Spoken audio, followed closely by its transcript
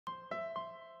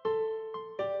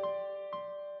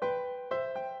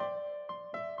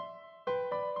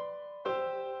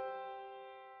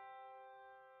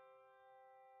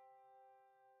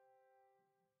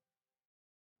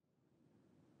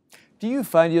Do you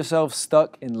find yourself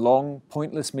stuck in long,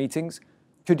 pointless meetings?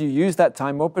 Could you use that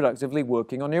time more productively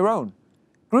working on your own?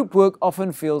 Group work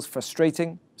often feels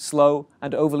frustrating, slow,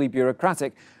 and overly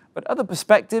bureaucratic, but other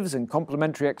perspectives and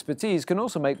complementary expertise can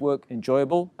also make work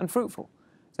enjoyable and fruitful.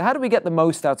 So how do we get the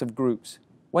most out of groups?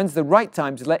 When's the right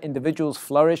time to let individuals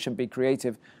flourish and be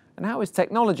creative? And how is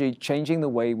technology changing the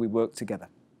way we work together?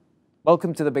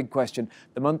 Welcome to The Big Question,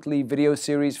 the monthly video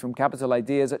series from Capital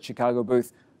Ideas at Chicago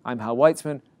Booth. I'm Hal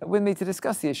Weitzman, and with me to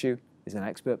discuss the issue is an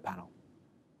expert panel.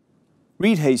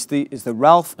 Reid Hastie is the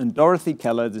Ralph and Dorothy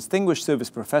Keller Distinguished Service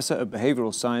Professor of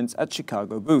Behavioral Science at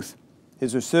Chicago Booth.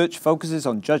 His research focuses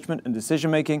on judgment and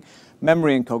decision-making,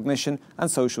 memory and cognition,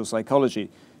 and social psychology.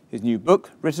 His new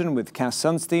book, written with Cass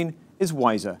Sunstein, is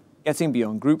Wiser, Getting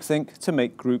Beyond Groupthink to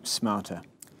Make Groups Smarter.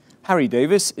 Harry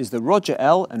Davis is the Roger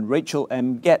L. and Rachel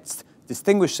M. Getz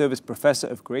Distinguished Service Professor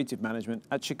of Creative Management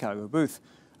at Chicago Booth.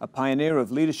 A pioneer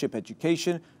of leadership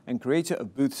education and creator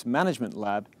of Booth's Management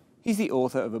Lab, he's the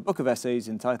author of a book of essays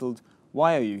entitled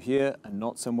Why Are You Here and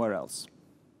Not Somewhere Else?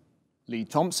 Leigh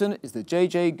Thompson is the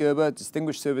J.J. Gerber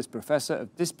Distinguished Service Professor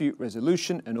of Dispute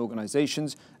Resolution and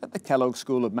Organizations at the Kellogg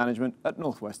School of Management at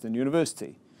Northwestern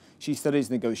University. She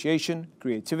studies negotiation,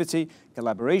 creativity,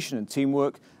 collaboration, and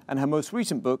teamwork, and her most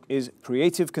recent book is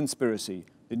Creative Conspiracy,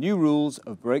 The New Rules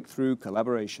of Breakthrough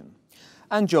Collaboration.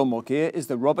 And Joel Mokyr is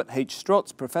the Robert H.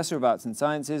 Strotz Professor of Arts and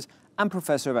Sciences and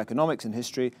Professor of Economics and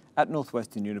History at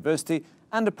Northwestern University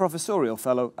and a Professorial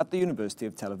Fellow at the University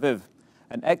of Tel Aviv.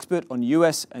 An expert on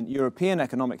US and European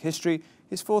economic history,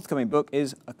 his forthcoming book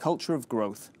is A Culture of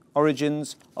Growth,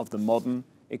 Origins of the Modern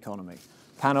Economy.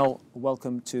 Panel,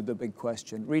 welcome to The Big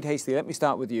Question. Reid Hastie, let me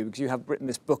start with you, because you have written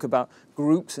this book about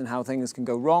groups and how things can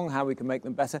go wrong, how we can make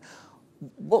them better.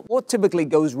 What typically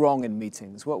goes wrong in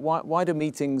meetings? Why do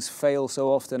meetings fail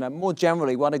so often? And more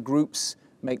generally, why do groups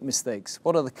make mistakes?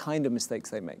 What are the kind of mistakes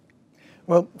they make?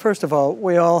 Well, first of all,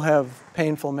 we all have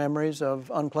painful memories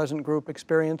of unpleasant group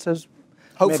experiences.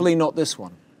 Hopefully not this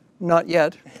one. Not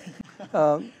yet.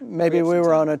 Maybe we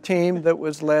were on a team that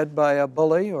was led by a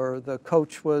bully, or the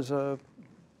coach was a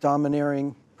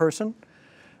domineering person,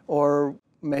 or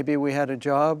maybe we had a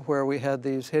job where we had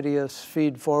these hideous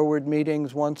feed-forward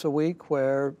meetings once a week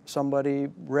where somebody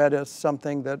read us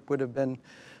something that would have been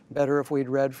better if we'd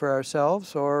read for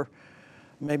ourselves, or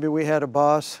maybe we had a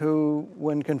boss who,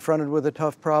 when confronted with a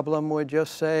tough problem, would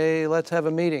just say, let's have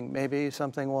a meeting, maybe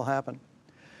something will happen.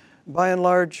 By and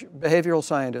large, behavioral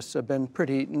scientists have been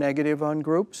pretty negative on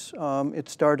groups. It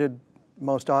started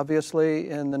most obviously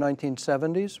in the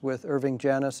 1970s with Irving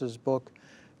Janis's book,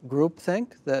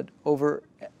 Groupthink,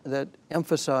 that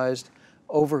emphasized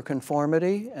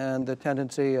overconformity and the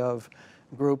tendency of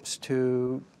groups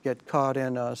to get caught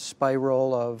in a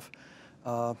spiral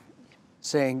of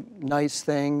saying nice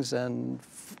things and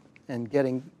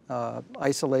getting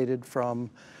isolated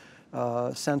from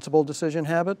sensible decision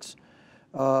habits.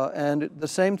 And the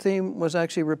same theme was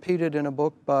actually repeated in a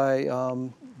book by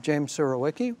James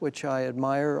Surowiecki, which I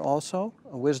admire also,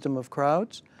 A Wisdom of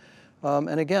Crowds.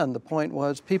 And again, the point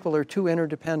was people are too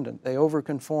interdependent. They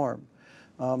overconform.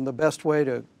 The best way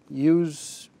to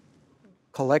use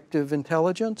collective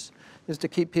intelligence is to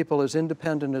keep people as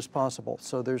independent as possible,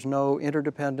 so there's no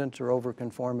interdependence or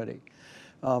overconformity.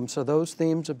 So those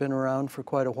themes have been around for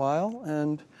quite a while,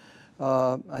 and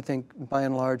I think by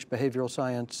and large behavioral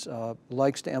science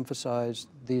likes to emphasize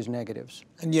these negatives.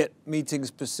 And yet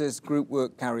meetings persist, group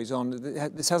work carries on.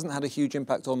 This hasn't had a huge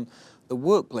impact on the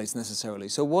workplace necessarily.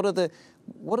 So what are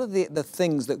the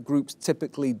things that groups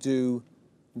typically do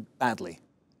badly?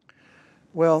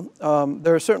 Well,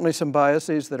 there are certainly some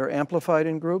biases that are amplified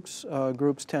in groups.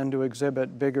 Groups tend to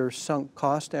exhibit bigger sunk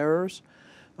cost errors.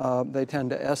 They tend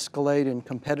to escalate in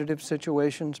competitive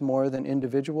situations more than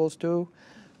individuals do.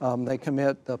 They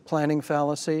commit the planning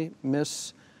fallacy,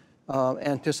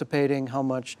 anticipating how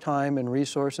much time and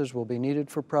resources will be needed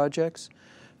for projects.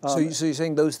 So you're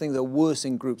saying those things are worse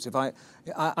in groups. If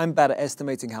I'm bad at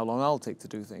estimating how long I'll take to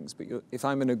do things, but if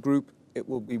I'm in a group, it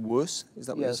will be worse? Is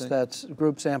that what you're saying? Yes,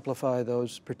 groups amplify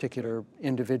those particular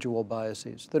individual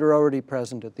biases that are already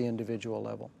present at the individual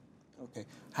level. Okay.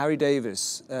 Harry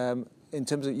Davis, in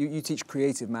terms of, you teach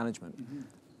creative management. Mm-hmm.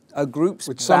 Are groups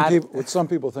which bad? some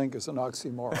people think is an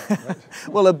oxymoron, right?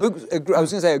 Well, I was going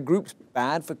to say, are groups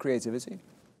bad for creativity?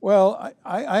 Well,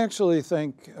 I actually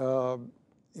think,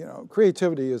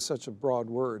 creativity is such a broad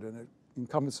word, and it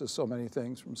encompasses so many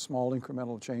things, from small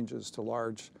incremental changes to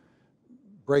large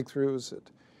breakthroughs.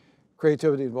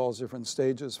 Creativity involves different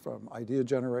stages, from idea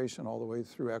generation all the way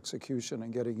through execution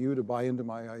and getting you to buy into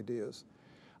my ideas.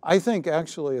 I think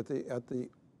actually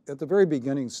at the very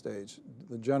beginning stage,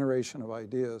 the generation of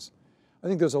ideas, I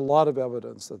think there's a lot of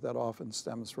evidence that that often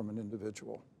stems from an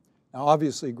individual. Now,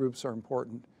 obviously, groups are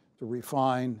important to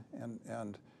refine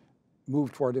and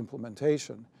move toward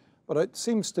implementation. But it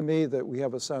seems to me that we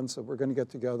have a sense that we're going to get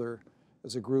together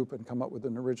as a group and come up with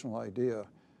an original idea.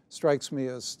 Strikes me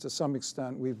as, to some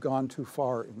extent, we've gone too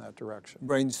far in that direction.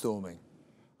 Brainstorming.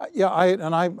 Yeah,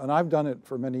 I've done it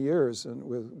for many years and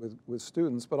with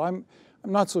students, but I'm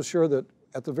not so sure that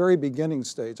at the very beginning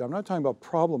stage, I'm not talking about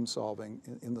problem solving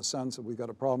in the sense that we've got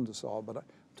a problem to solve, but I'm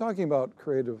talking about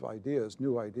creative ideas,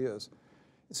 new ideas.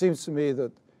 It seems to me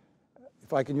that,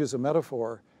 if I can use a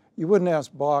metaphor, you wouldn't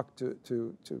ask Bach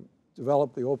to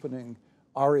develop the opening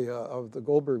aria of the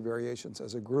Goldberg Variations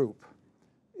as a group.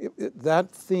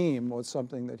 That theme was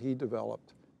something that he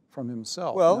developed from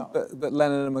himself. Well, but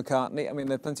Lennon and McCartney, I mean,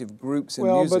 there are plenty of groups in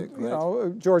music, but, you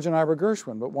know, George and I were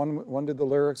Gershwin, but one did the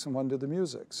lyrics and one did the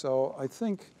music. So I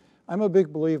think I'm a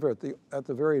big believer at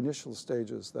the very initial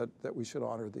stages that we should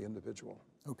honor the individual.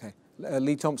 Okay.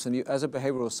 Leigh Thompson, as a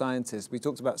behavioral scientist, we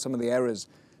talked about some of the errors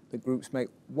that groups make.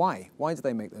 Why? Why do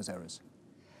they make those errors?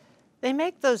 They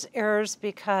make those errors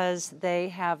because they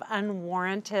have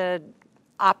unwarranted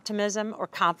optimism or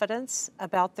confidence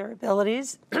about their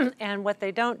abilities, and what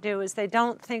they don't do is they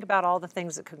don't think about all the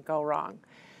things that could go wrong.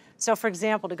 So, for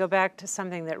example, to go back to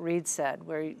something that Reid said,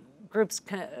 where groups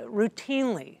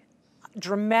routinely,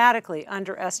 dramatically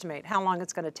underestimate how long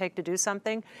it's going to take to do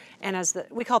something, and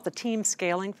we call it the team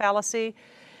scaling fallacy.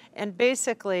 And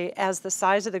basically, as the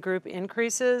size of the group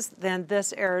increases, then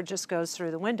this error just goes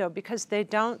through the window because they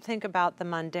don't think about the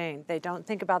mundane. They don't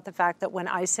think about the fact that when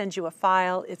I send you a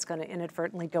file, it's going to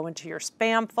inadvertently go into your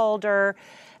spam folder.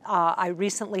 I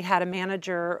recently had a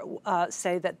manager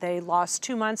say that they lost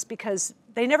 2 months because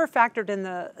they never factored in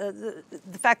the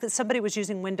fact that somebody was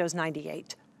using Windows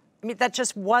 98. I mean, that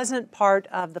just wasn't part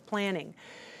of the planning.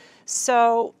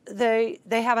 So they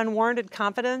have unwarranted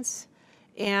confidence.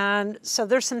 And so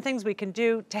there's some things we can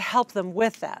do to help them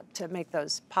with that, to make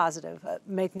those positive,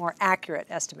 make more accurate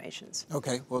estimations.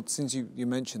 Okay, well, since you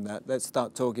mentioned that, let's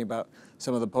start talking about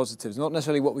some of the positives. Not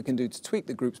necessarily what we can do to tweak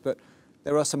the groups, but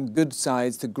there are some good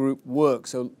sides to group work.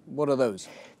 So what are those?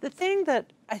 The thing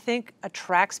that I think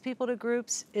attracts people to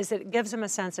groups is that it gives them a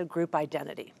sense of group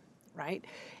identity, right?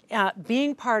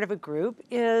 Being part of a group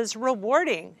is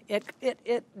rewarding.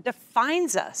 It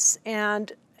defines us.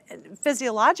 And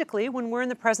physiologically, when we're in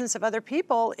the presence of other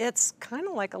people, it's kind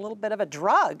of like a little bit of a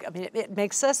drug. I mean, it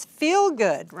makes us feel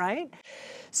good, right?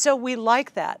 So we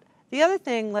like that. The other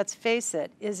thing, let's face it,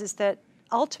 is that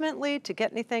ultimately, to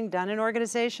get anything done in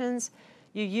organizations,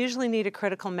 you usually need a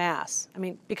critical mass. I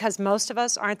mean, because most of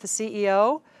us aren't the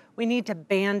CEO, we need to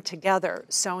band together.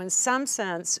 So in some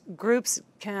sense, groups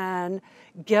can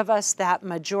give us that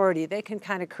majority. They can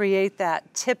kind of create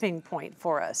that tipping point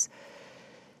for us.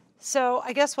 So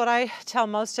I guess what I tell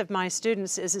most of my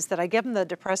students is that I give them the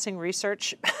depressing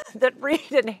research that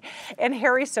Reid and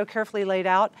Harry so carefully laid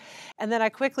out, and then I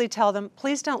quickly tell them,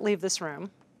 please don't leave this room.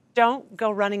 Don't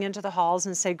go running into the halls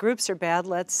and say groups are bad,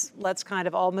 let's kind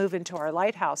of all move into our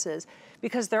lighthouses,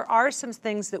 because there are some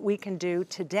things that we can do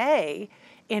today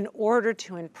in order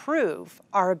to improve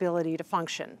our ability to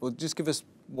function. Well, just give us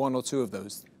one or two of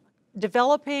those.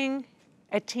 Developing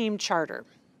a team charter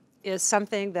is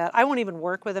something that I won't even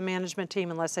work with a management team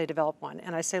unless they develop one.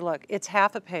 And I say, look, it's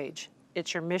half a page.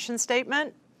 It's your mission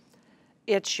statement,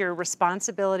 it's your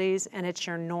responsibilities, and it's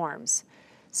your norms.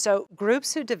 So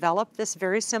groups who develop this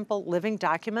very simple living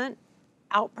document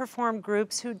outperform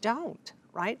groups who don't,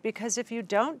 right? Because if you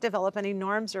don't develop any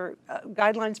norms or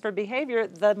guidelines for behavior,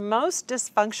 the most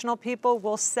dysfunctional people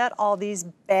will set all these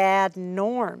bad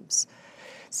norms.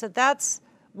 So that's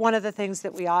one of the things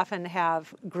that we often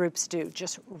have groups do,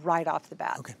 just right off the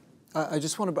bat. Okay. I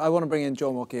want to bring in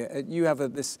Joel Mokyr.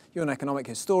 You're an economic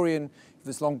historian,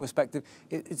 this long perspective.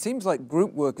 It seems like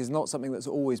group work is not something that's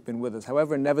always been with us.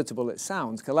 However inevitable it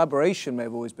sounds, collaboration may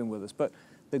have always been with us, but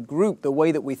the group, the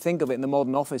way that we think of it in the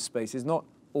modern office space, has not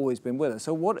always been with us.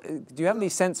 So do you have any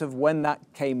sense of when that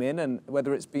came in and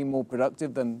whether it's been more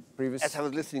productive than previous? As I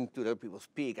was listening to other people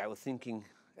speak, I was thinking,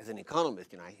 as an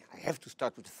economist, I have to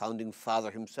start with the founding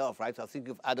father himself, right? So I think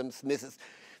of Adam Smith's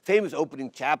famous opening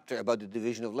chapter about the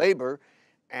division of labor,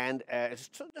 and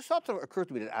the thought occurred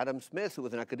to me that Adam Smith, who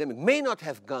was an academic, may not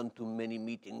have gone to many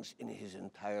meetings in his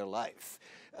entire life,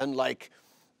 unlike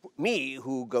me,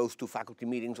 who goes to faculty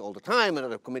meetings all the time and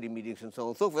other committee meetings and so on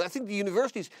and so forth. I think the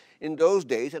universities in those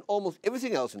days and almost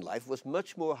everything else in life was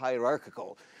much more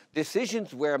hierarchical.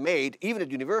 Decisions were made, even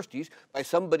at universities, by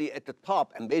somebody at the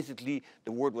top, and basically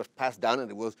the word was passed down and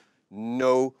there was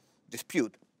no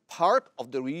dispute. Part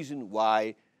of the reason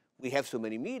why we have so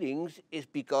many meetings is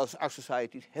because our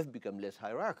societies have become less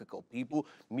hierarchical. People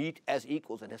meet as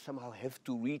equals and they somehow have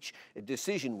to reach a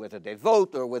decision, whether they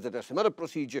vote or whether there's some other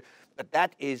procedure, but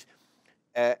that is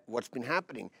what's been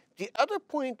happening. The other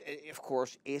point, of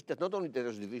course, is that not only there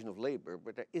is a division of labor,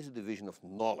 but there is a division of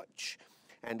knowledge.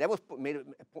 And that was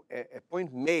a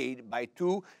point made by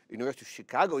two University of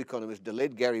Chicago economists, the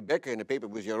late Gary Becker in a paper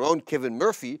with your own Kevin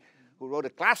Murphy, who wrote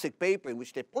a classic paper in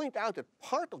which they point out that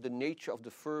part of the nature of the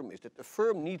firm is that the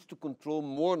firm needs to control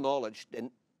more knowledge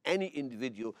than any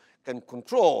individual can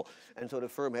control. And so the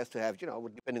firm has to have,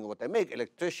 depending on what they make,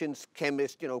 electricians,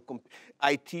 chemists,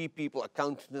 IT people,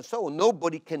 accountants, and so on.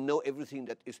 Nobody can know everything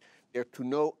that is there to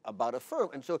know about a firm.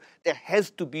 And so there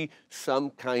has to be some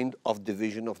kind of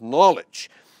division of knowledge.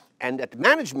 And that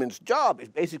management's job is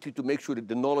basically to make sure that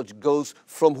the knowledge goes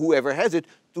from whoever has it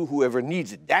to whoever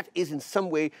needs it. That is in some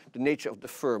way the nature of the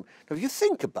firm. Now, if you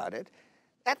think about it,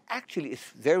 that actually is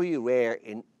very rare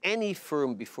in any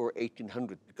firm before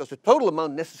 1800, because the total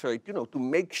amount necessary, to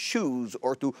make shoes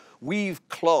or to weave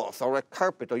cloth or a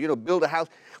carpet or, build a house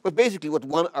was basically what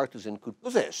one artisan could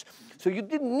possess. So you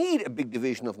didn't need a big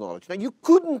division of knowledge. Now, you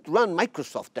couldn't run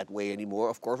Microsoft that way anymore,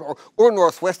 of course, or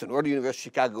Northwestern or the University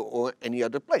of Chicago or any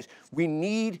other place. We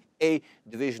need a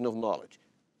division of knowledge.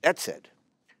 That said,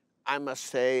 I must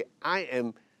say I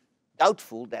am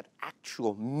doubtful that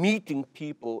actual meeting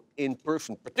people in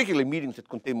person, particularly meetings that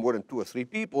contain more than 2 or 3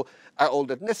 people, are all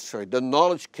that necessary. The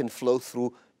knowledge can flow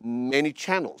through many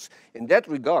channels. In that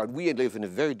regard, we live in a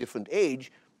very different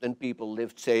age than people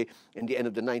lived, say, in the end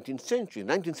of the 19th century. In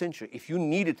the 19th century, if you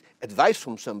needed advice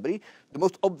from somebody, the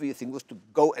most obvious thing was to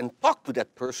go and talk to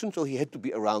that person, so he had to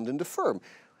be around in the firm.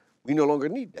 We no longer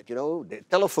need that, The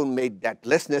telephone made that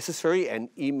less necessary, and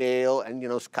email and,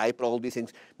 Skype and all these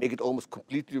things make it almost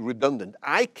completely redundant.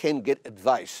 I can get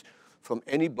advice from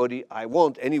anybody I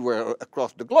want anywhere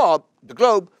across the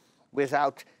globe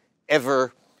without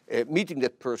ever meeting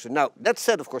that person. Now, that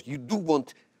said, of course, you do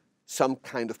want some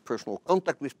kind of personal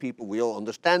contact with people. We all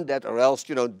understand that, or else,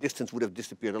 distance would have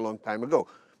disappeared a long time ago.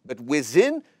 But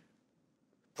within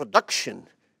production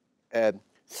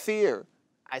sphere,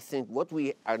 I think what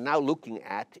we are now looking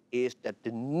at is that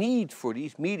the need for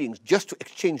these meetings just to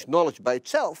exchange knowledge by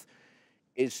itself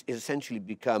is essentially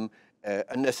become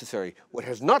unnecessary. What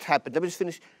has not happened, let me just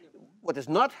finish. What has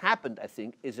not happened, I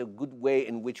think, is a good way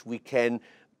in which we can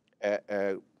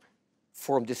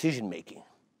form decision-making.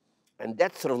 And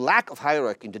that sort of lack of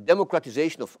hierarchy, the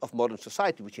democratization of modern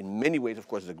society, which in many ways, of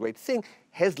course, is a great thing,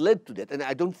 has led to that. And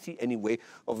I don't see any way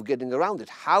of getting around it.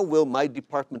 How will my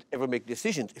department ever make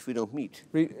decisions if we don't meet?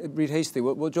 Reid Hastie,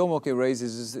 what Joel Mokyr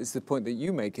raises is the point that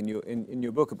you make in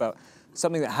your book about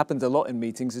something that happens a lot in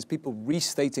meetings is people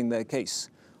restating their case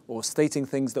or stating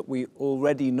things that we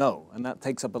already know, and that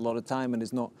takes up a lot of time and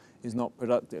is not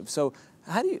productive. So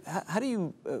how do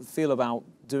you feel about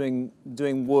doing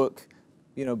work,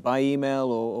 by email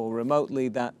or remotely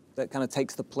that kind of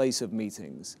takes the place of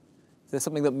meetings? Is there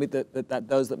something that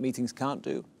does that meetings can't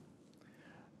do?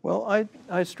 Well,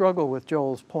 I struggle with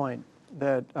Joel's point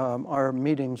that are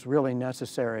meetings really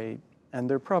necessary, and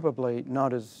they're probably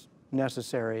not as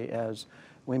necessary as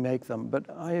we make them. But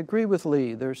I agree with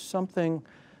Leigh. There's something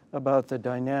about the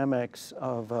dynamics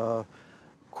of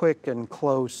quick and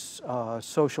close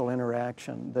social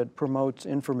interaction that promotes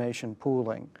information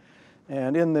pooling.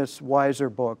 And in this Wiser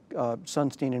book,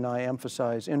 Sunstein and I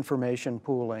emphasize information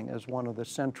pooling as one of the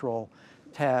central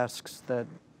tasks that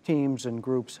teams and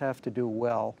groups have to do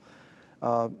well.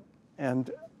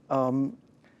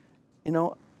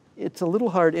 It's a little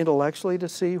hard intellectually to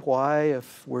see why,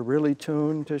 if we're really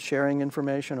tuned to sharing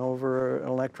information over an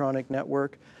electronic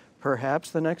network,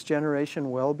 perhaps the next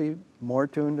generation will be more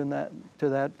tuned to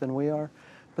that than we are.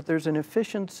 But there's an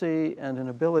efficiency and an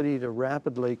ability to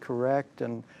rapidly correct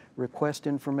and request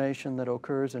information that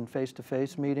occurs in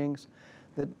face-to-face meetings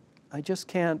that I just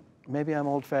can't, maybe I'm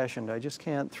old-fashioned, I just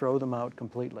can't throw them out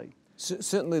completely.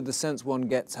 Certainly the sense one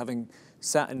gets having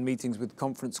sat in meetings with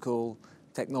conference call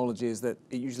technology is that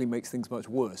it usually makes things much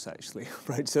worse, actually,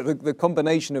 right? So the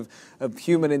combination of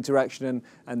human interaction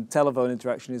and telephone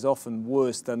interaction is often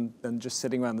worse than just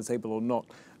sitting around the table or not.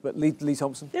 But Leigh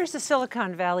Thompson? There's a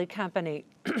Silicon Valley company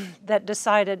that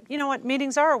decided,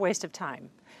 meetings are a waste of time.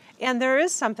 And there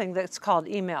is something that's called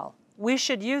email. We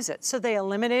should use it. So they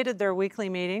eliminated their weekly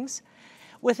meetings.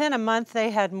 Within a month, they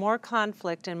had more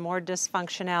conflict and more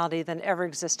dysfunctionality than ever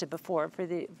existed before for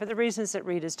the reasons that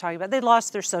Reid is talking about. They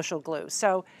lost their social glue.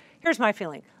 So here's my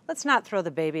feeling. Let's not throw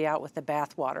the baby out with the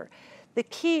bathwater. The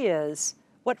key is,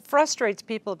 what frustrates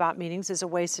people about meetings is a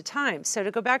waste of time. So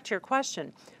to go back to your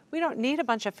question, We don't need a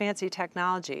bunch of fancy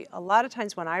technology. A lot of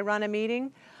times when I run a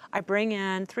meeting, I bring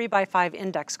in 3x5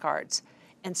 index cards.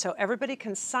 And so everybody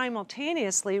can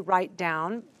simultaneously write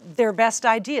down their best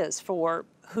ideas for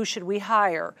who should we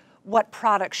hire, what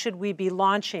products should we be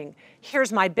launching,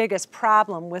 here's my biggest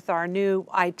problem with our new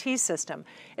IT system.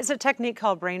 It's a technique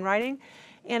called brainwriting,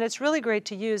 and it's really great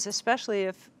to use, especially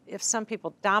if some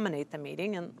people dominate the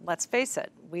meeting, and let's face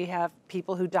it, we have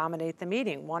people who dominate the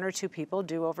meeting. 1 or 2 people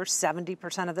do over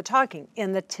 70% of the talking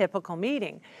in the typical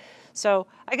meeting. So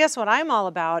I guess what I'm all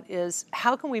about is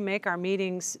how can we make our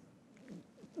meetings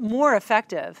more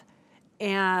effective?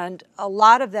 And a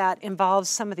lot of that involves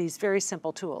some of these very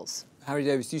simple tools. Harry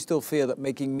Davis, do you still fear that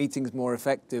making meetings more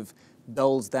effective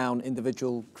dulls down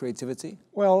individual creativity?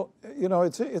 Well, you know,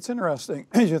 it's interesting.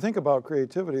 As you think about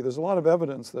creativity, there's a lot of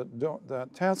evidence that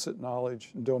tacit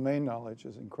knowledge and domain knowledge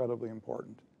is incredibly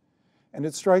important. And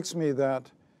it strikes me that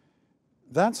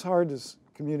that's hard to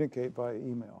communicate by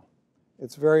email.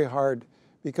 It's very hard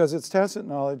because its tacit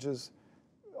knowledge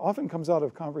often comes out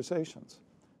of conversations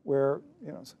where,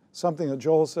 you know, something that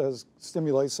Joel says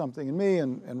stimulates something in me,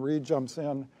 and Reid jumps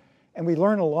in. And we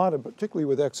learn a lot, particularly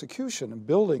with execution and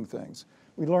building things,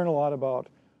 we learn a lot about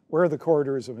where are the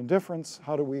corridors of indifference,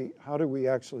 how do we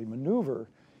actually maneuver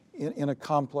in a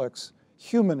complex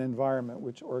human environment,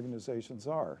 which organizations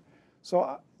are.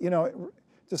 So, you know,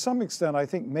 to some extent, I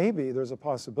think maybe there's a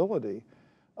possibility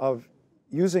of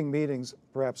using meetings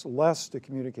perhaps less to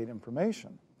communicate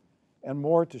information and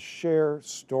more to share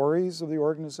stories of the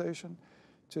organization,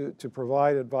 to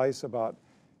provide advice about,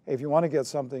 hey, if you want to get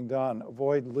something done,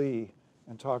 avoid Leigh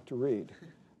and talk to Reid.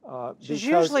 She's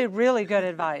usually really good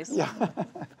advice. Yeah.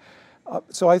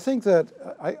 So I think that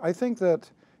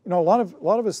you know, a lot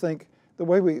of us think the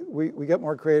way we get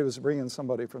more creative is to bring in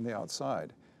somebody from the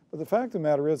outside. But the fact of the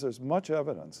matter is, there's much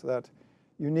evidence that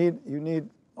you need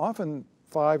often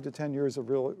 5 to 10 years of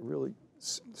really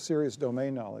serious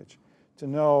domain knowledge to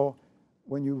know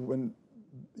when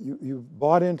you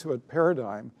bought into a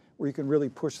paradigm where you can really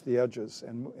push the edges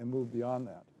and move beyond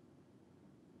that.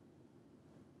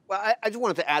 Well, I just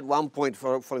wanted to add one point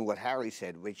following what Harry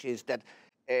said, which is that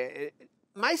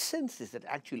my sense is that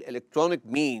actually electronic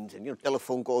means and, you know,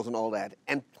 telephone calls and all that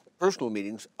and personal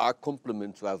meetings are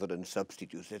complements rather than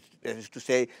substitutes. That is to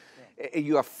say,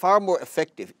 you are far more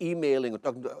effective emailing or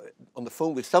talking on the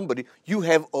phone with somebody you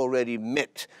have already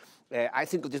met. I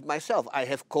think of this myself. I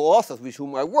have co-authors with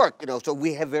whom I work, you know, so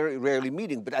we have very rarely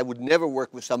meeting, but I would never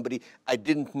work with somebody I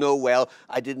didn't know well,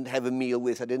 I didn't have a meal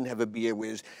with, I didn't have a beer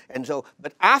with. And so,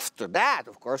 but after that,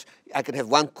 of course, I could have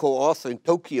one co-author in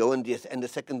Tokyo and the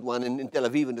second one in Tel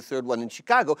Aviv and the third one in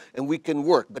Chicago, and we can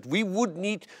work. But we would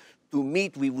need to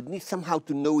meet, we would need somehow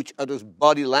to know each other's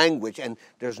body language, and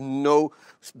there's no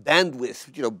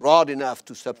bandwidth, you know, broad enough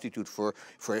to substitute for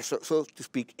so to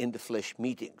speak, in the flesh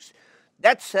meetings.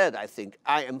 That said, I think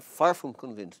I am far from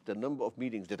convinced the number of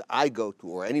meetings that I go to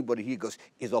or anybody here goes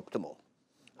is optimal.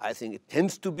 I think it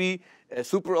tends to be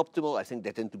super optimal. I think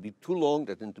they tend to be too long.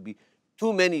 There tend to be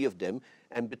too many of them.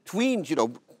 And between, you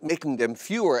know, making them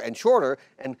fewer and shorter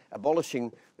and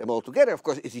abolishing them altogether, of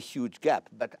course, is a huge gap.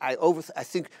 But I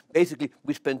think basically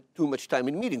we spend too much time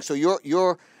in meetings. So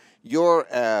your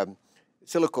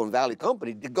Silicon Valley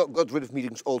company, they got rid of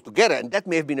meetings altogether, and that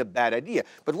may have been a bad idea.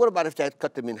 But what about if they had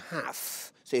cut them in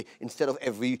half? Say, instead of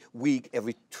every week,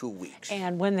 every 2 weeks.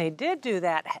 And when they did do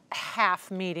that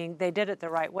half meeting, they did it the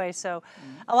right way. So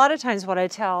a lot of times what I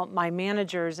tell my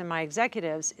managers and my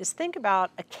executives is think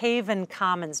about a cave and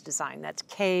commons design. That's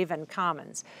cave and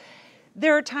commons.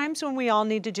 There are times when we all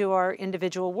need to do our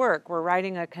individual work. We're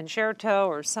writing a concerto,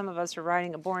 or some of us are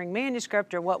writing a boring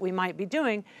manuscript, or what we might be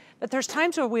doing. But there's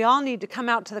times where we all need to come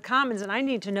out to the commons, and I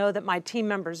need to know that my team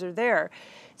members are there.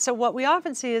 So what we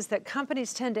often see is that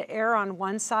companies tend to err on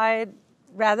one side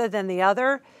rather than the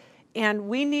other, and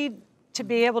we need to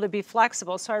be able to be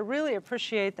flexible. So I really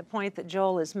appreciate the point that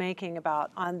Joel is making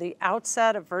about on the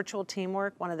outset of virtual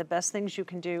teamwork, one of the best things you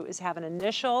can do is have an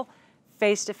initial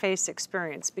face-to-face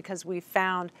experience, because we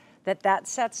found that that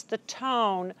sets the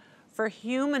tone for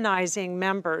humanizing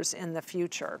members in the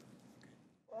future.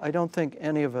 I don't think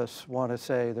any of us want to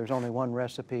say there's only one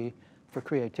recipe for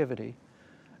creativity.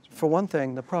 For one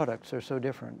thing, the products are so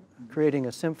different. Creating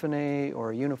a symphony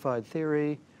or a unified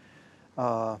theory,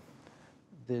 the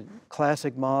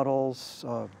classic models,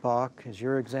 Bach is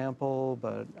your example,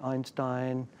 but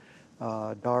Einstein,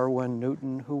 Darwin,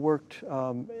 Newton, who worked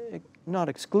not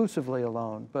exclusively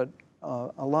alone, but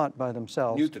a lot by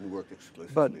themselves. Newton worked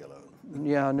exclusively alone.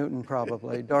 Yeah, Newton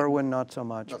probably. Darwin, not so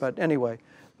much. But anyway,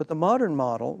 but the modern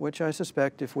model, which I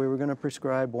suspect if we were going to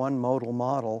prescribe one modal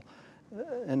model,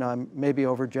 and I'm maybe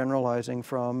overgeneralizing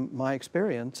from my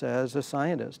experience as a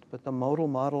scientist, but the modal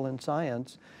model in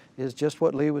science is just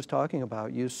what Leigh was talking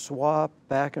about. You swap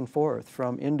back and forth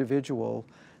from individual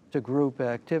to group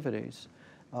activities.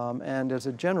 And as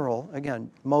a general, again,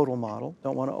 modal model,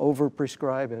 don't want to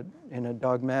over-prescribe it in a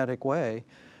dogmatic way,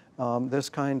 this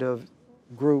kind of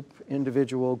group,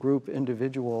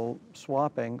 individual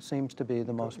swapping seems to be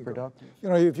the most productive. You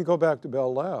know, if you go back to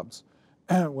Bell Labs,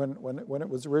 when it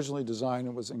was originally designed,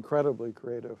 it was incredibly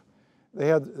creative. They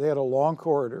had a long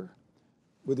corridor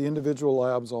with the individual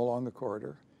labs all along the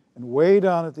corridor, and way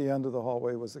down at the end of the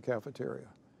hallway was the cafeteria.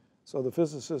 So the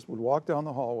physicists would walk down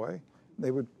the hallway,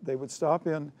 they would stop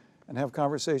in and have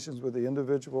conversations with the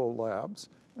individual labs.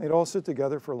 They'd all sit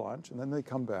together for lunch, and then they'd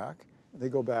come back, and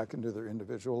they'd go back into their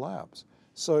individual labs.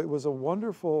 So it was a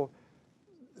wonderful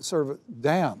sort of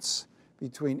dance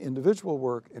between individual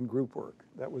work and group work.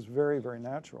 That was very, very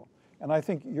natural. And I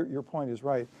think your point is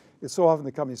right. It's so often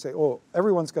the companies say, oh,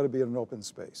 everyone's got to be in an open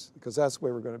space because that's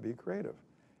where we're going to be creative.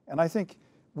 And I think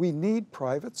we need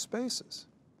private spaces.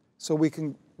 So we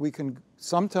can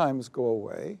sometimes go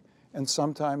away and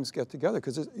sometimes get together,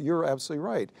 because you're absolutely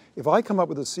right. If I come up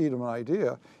with a seed of an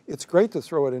idea, it's great to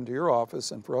throw it into your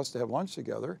office and for us to have lunch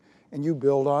together, and you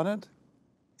build on it,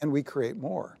 and we create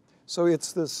more. So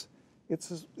it's this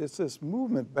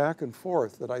movement back and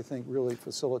forth that I think really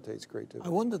facilitates creativity.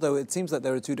 I wonder, though, it seems like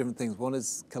there are two different things. One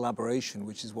is collaboration,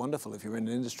 which is wonderful if you're in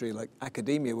an industry like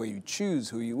academia where you choose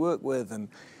who you work with and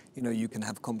you can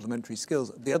have complementary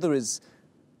skills. The other is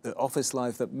the office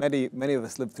life that many of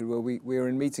us live through, where we are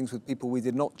in meetings with people we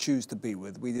did not choose to be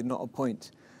with, we did not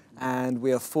appoint, and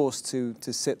we are forced to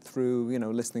sit through,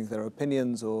 listening to their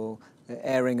opinions or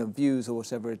airing of views or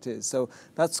whatever it is. So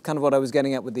that's kind of what I was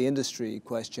getting at with the industry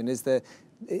question, is that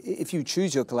if you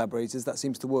choose your collaborators, that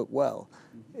seems to work well.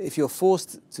 If you're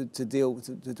forced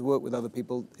to work with other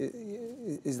people,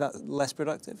 is that less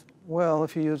productive? Well,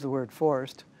 if you use the word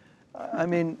forced, I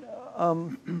mean,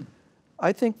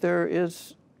 I think there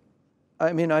is,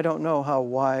 I don't know how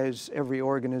wise every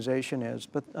organization is,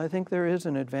 but I think there is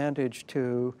an advantage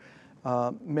to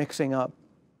mixing up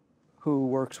who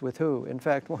works with who. In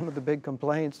fact, one of the big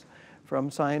complaints from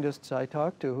scientists I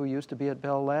talked to who used to be at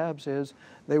Bell Labs is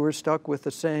they were stuck with the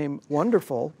same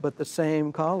wonderful, but the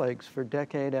same colleagues for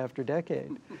decade after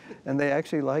decade. And they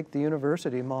actually liked the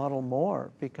university model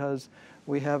more because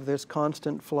we have this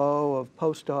constant flow of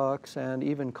postdocs and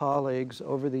even colleagues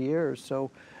over the years.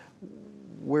 So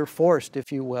we're forced,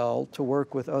 if you will, to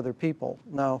work with other people.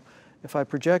 Now, if I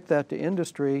project that to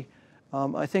industry,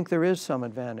 I think there is some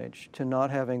advantage to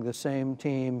not having the same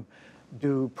team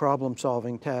do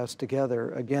problem-solving tasks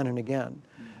together again and again.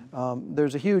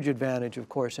 There's a huge advantage, of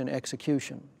course, in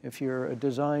execution. If you're a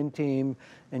design team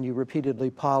and you repeatedly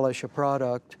polish a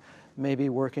product, maybe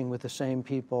working with the same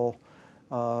people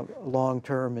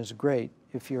long-term is great.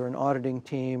 If you're an auditing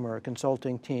team or a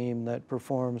consulting team that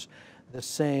performs the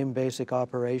same basic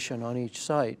operation on each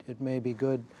site, it may be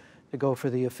good to go for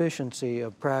the efficiency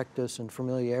of practice and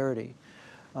familiarity.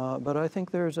 But I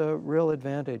think there's a real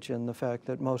advantage in the fact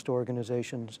that most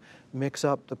organizations mix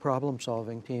up the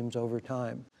problem-solving teams over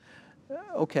time.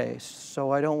 Okay,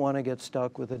 so I don't want to get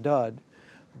stuck with a dud,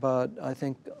 but I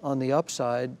think on the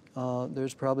upside,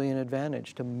 there's probably an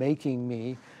advantage to making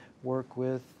me work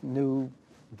with new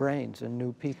brains and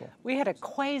new people. We had a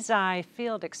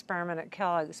quasi-field experiment at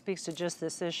Kellogg that speaks to just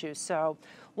this issue. So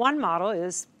one model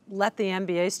is let the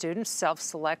MBA students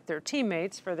self-select their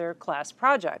teammates for their class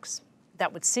projects.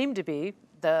 That would seem to be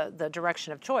the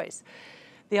direction of choice.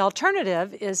 The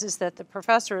alternative is that the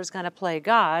professor is going to play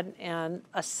God and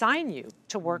assign you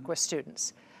to work with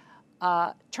students.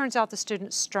 Turns out the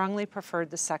students strongly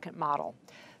preferred the second model.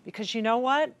 Because you know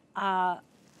what?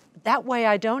 That way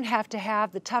I don't have to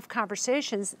have the tough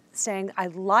conversations saying, I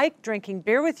like drinking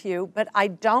beer with you, but I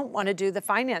don't want to do the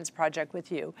finance project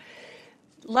with you.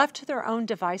 Left to their own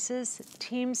devices,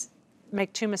 teams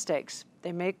make two mistakes.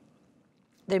 They make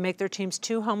their teams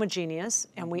too homogeneous,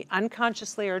 and we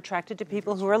unconsciously are attracted to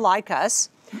people who are like us.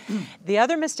 The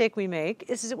other mistake we make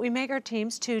is that we make our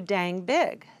teams too dang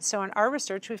big. So in our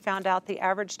research, we found out the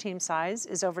average team size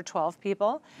is over 12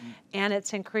 people, and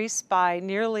it's increased by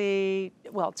about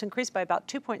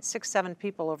 2.67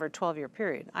 people over a 12-year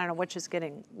period. I don't know which is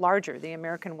getting larger, the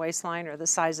American waistline or the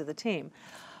size of the team.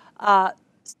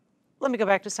 Let me go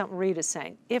back to something Reid is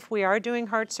saying. If we are doing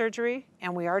heart surgery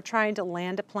and we are trying to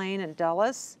land a plane in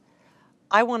Dulles,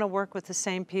 I want to work with the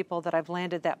same people that I've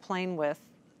landed that plane with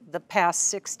the past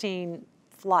 16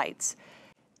 flights.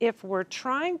 If we're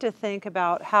trying to think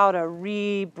about how to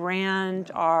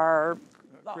rebrand our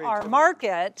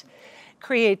market,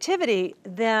 creativity,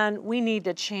 then we need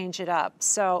to change it up.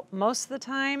 So most of the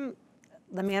time,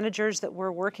 the managers that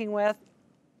we're working with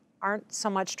aren't so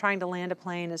much trying to land a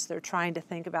plane as they're trying to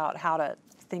think about how to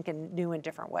think in new and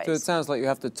different ways. So it sounds like you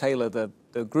have to tailor the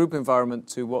group environment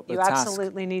to what the You task...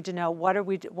 absolutely need to know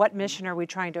what mission are we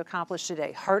trying to accomplish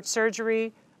today? Heart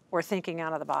surgery or thinking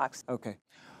out of the box? Okay.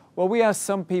 Well, we asked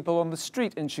some people on the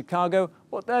street in Chicago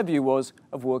what their view was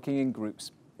of working in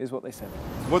groups. Here's what they said.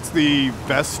 What's the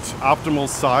best optimal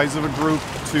size of a group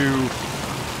to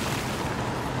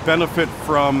benefit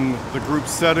from the group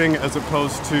setting as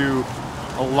opposed to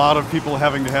a lot of people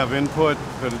having to have input,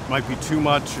 that it might be too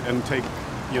much and take,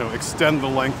 extend the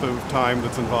length of time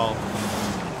that's involved?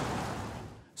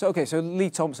 So, okay, so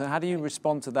Leigh Thompson, how do you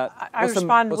respond to that? I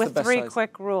respond with three size?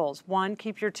 quick rules. One,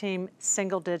 keep your team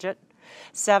single digit.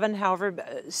 Second, however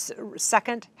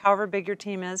big your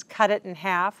team is, cut it in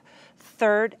half.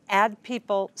 Third, add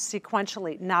people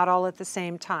sequentially, not all at the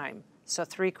same time. So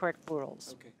 3 quick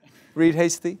rules. Okay. Reid,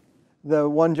 Hastie? The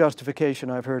one justification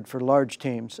I've heard for large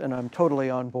teams, and I'm totally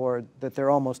on board, that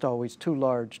they're almost always too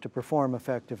large to perform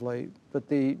effectively, but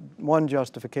the one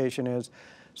justification is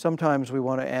sometimes we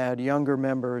want to add younger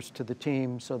members to the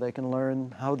team so they can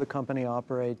learn how the company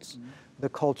operates, the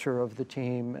culture of the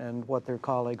team, and what their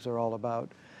colleagues are all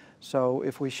about. So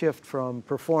if we shift from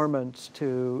performance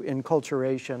to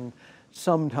enculturation,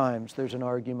 sometimes there's an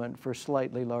argument for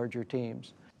slightly larger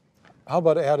teams. How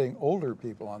about adding older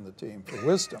people on the team for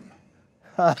wisdom?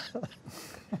 I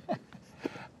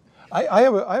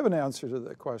have an answer to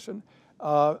that question.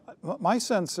 My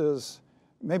sense is,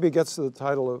 maybe it gets to the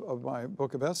title of my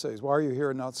book of essays, why are you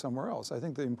here and not somewhere else? I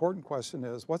think the important question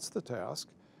is, what's the task?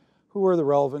 Who are the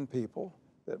relevant people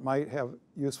that might have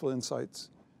useful insights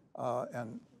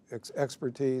and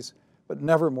expertise, but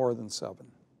never more than 7.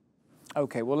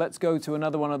 Okay, well, let's go to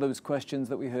another one of those questions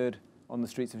that we heard on the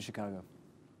streets of Chicago.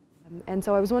 And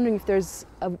so I was wondering if there's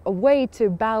a way to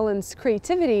balance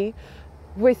creativity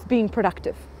with being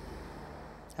productive.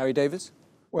 Harry Davis?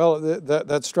 Well,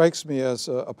 that strikes me as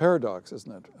a paradox,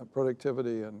 isn't it?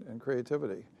 Productivity and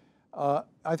creativity.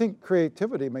 I think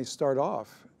creativity may start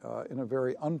off in a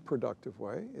very unproductive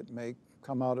way. It may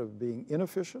come out of being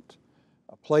inefficient,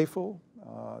 playful,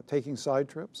 taking side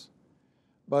trips.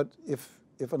 But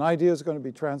if an idea is going to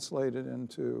be translated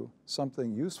into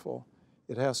something useful,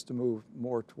 it has to move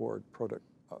more toward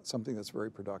something that's very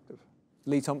productive.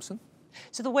 Leigh Thompson?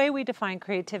 So the way we define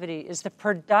creativity is the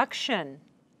production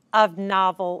of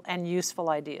novel and useful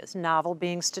ideas. Novel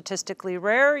being statistically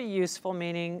rare, useful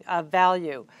meaning of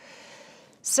value.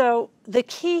 So the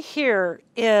key here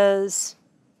is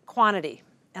quantity.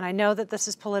 And I know that this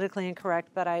is politically incorrect,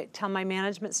 but I tell my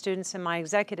management students and my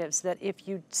executives that if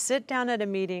you sit down at a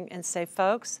meeting and say,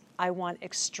 folks, I want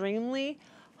extremely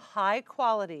high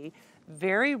quality,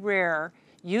 very rare,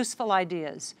 useful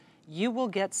ideas, you will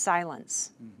get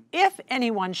silence. If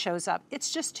anyone shows up,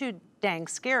 it's just too dang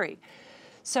scary.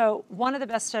 So one of the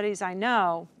best studies I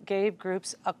know gave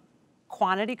groups a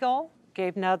quantity goal,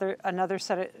 gave another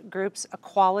set of groups a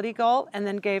quality goal, and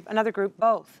then gave another group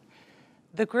both.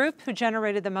 The group who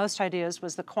generated the most ideas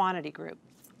was the quantity group.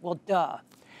 Well, duh.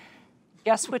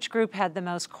 Guess which group had the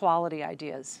most quality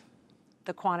ideas?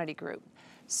 The quantity group.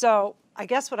 So I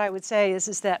guess what I would say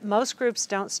is that most groups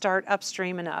don't start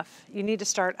upstream enough. You need to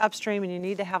start upstream and you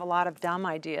need to have a lot of dumb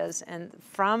ideas. And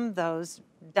from those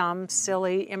dumb,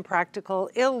 silly, impractical,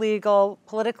 illegal,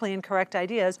 politically incorrect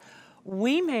ideas,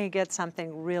 we may get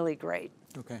something really great.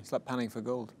 Okay, it's like panning for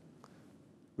gold.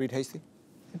 Reid, Hastie?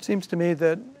 It seems to me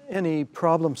that any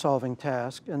problem-solving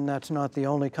task, and that's not the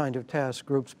only kind of task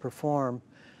groups perform,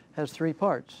 has 3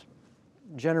 parts: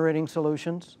 generating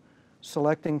solutions,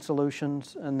 selecting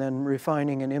solutions, and then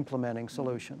refining and implementing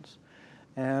solutions.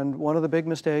 And one of the big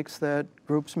mistakes that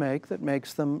groups make that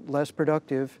makes them less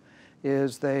productive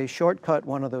is they shortcut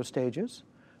one of those stages,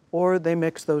 or they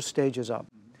mix those stages up.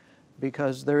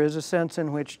 Because there is a sense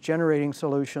in which generating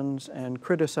solutions and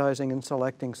criticizing and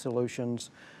selecting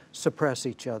solutions suppress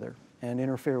each other and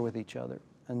interfere with each other.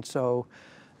 And so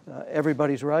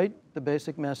everybody's right. The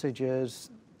basic message is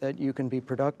that you can be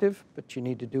productive, but you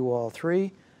need to do all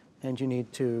 3, and you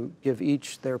need to give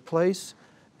each their place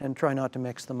and try not to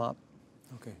mix them up.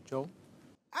 Okay, Joel?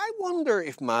 I wonder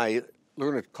if my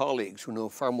learned colleagues who know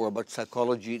far more about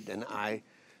psychology than I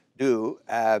do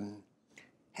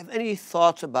have any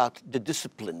thoughts about the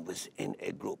discipline within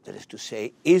a group. That is to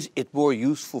say, is it more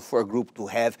useful for a group to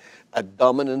have a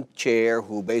dominant chair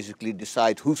who basically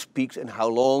decides who speaks and how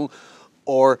long,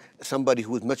 or somebody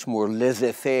who is much more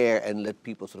laissez-faire and let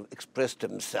people sort of express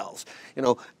themselves. You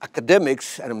know,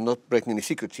 academics, and I'm not breaking any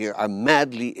secrets here, are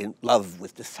madly in love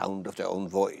with the sound of their own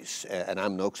voice, and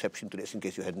I'm no exception to this in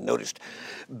case you hadn't noticed.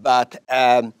 But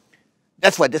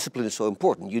that's why discipline is so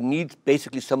important. You need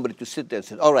basically somebody to sit there and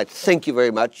say, all right, thank you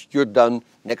very much, you're done,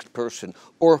 next person.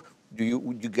 Or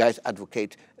would you guys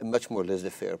advocate a much more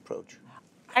laissez-faire approach?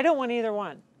 I don't want either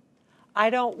one. I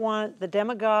don't want the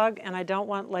demagogue and I don't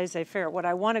want laissez-faire. What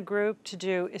I want a group to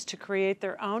do is to create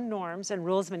their own norms and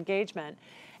rules of engagement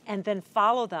and then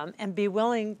follow them and be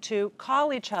willing to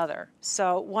call each other.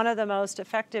 So one of the most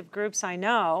effective groups I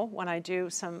know when I do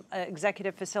some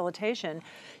executive facilitation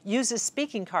uses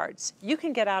speaking cards. You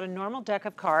can get out a normal deck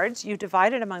of cards, you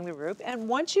divide it among the group, and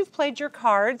once you've played your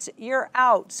cards, you're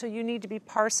out. So you need to be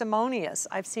parsimonious.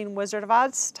 I've seen Wizard of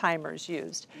Oz timers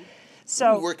used. So, it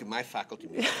didn't work in my faculty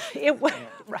meetings.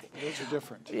 Right. Those are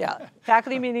different. Yeah,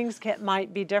 faculty meetings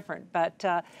might be different, but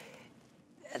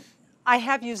I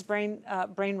have used brain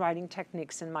writing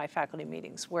techniques in my faculty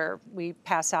meetings where we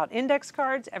pass out index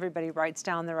cards, everybody writes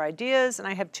down their ideas, and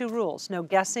I have 2 rules, no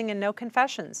guessing and no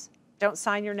confessions. Don't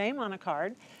sign your name on a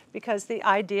card because the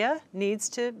idea needs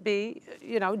to be,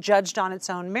 you know, judged on its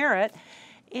own merit,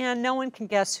 and no one can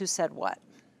guess who said what.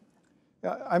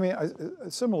 Yeah, I mean,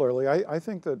 similarly, I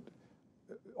think that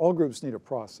all groups need a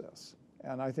process.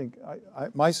 And I think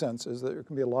my sense is that there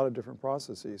can be a lot of different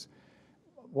processes.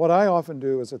 What I often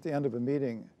do is at the end of a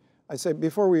meeting, I say,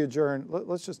 before we adjourn,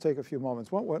 let's just take a few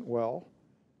moments. What went well?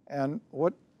 And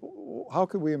how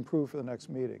could we improve for the next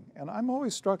meeting? And I'm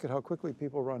always struck at how quickly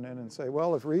people run in and say,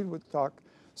 well, if Reid would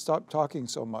stop talking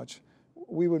so much,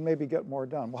 we would maybe get more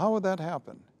done. Well, how would that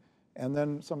happen? And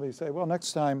then somebody say, well,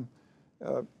 next time,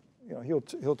 you know,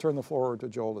 he'll turn the floor over to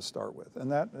Joel to start with,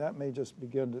 and that may just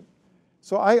begin to.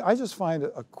 So I just find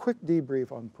a quick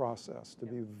debrief on process to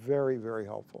be very, very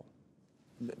helpful.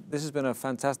 This has been a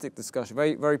fantastic discussion,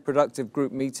 very, very productive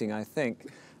group meeting, I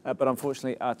think, but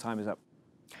unfortunately our time is up.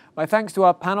 My thanks to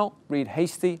our panel, Reid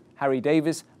Hastie, Harry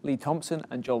Davis, Leigh Thompson,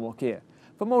 and Joel Mokyr.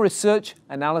 For more research,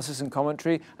 analysis, and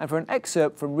commentary, and for an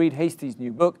excerpt from Reid Hastie's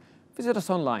new book, visit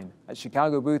us online at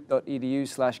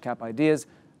chicagobooth.edu/capideas.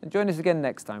 And join us again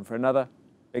next time for another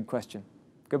Big Question.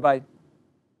 Goodbye.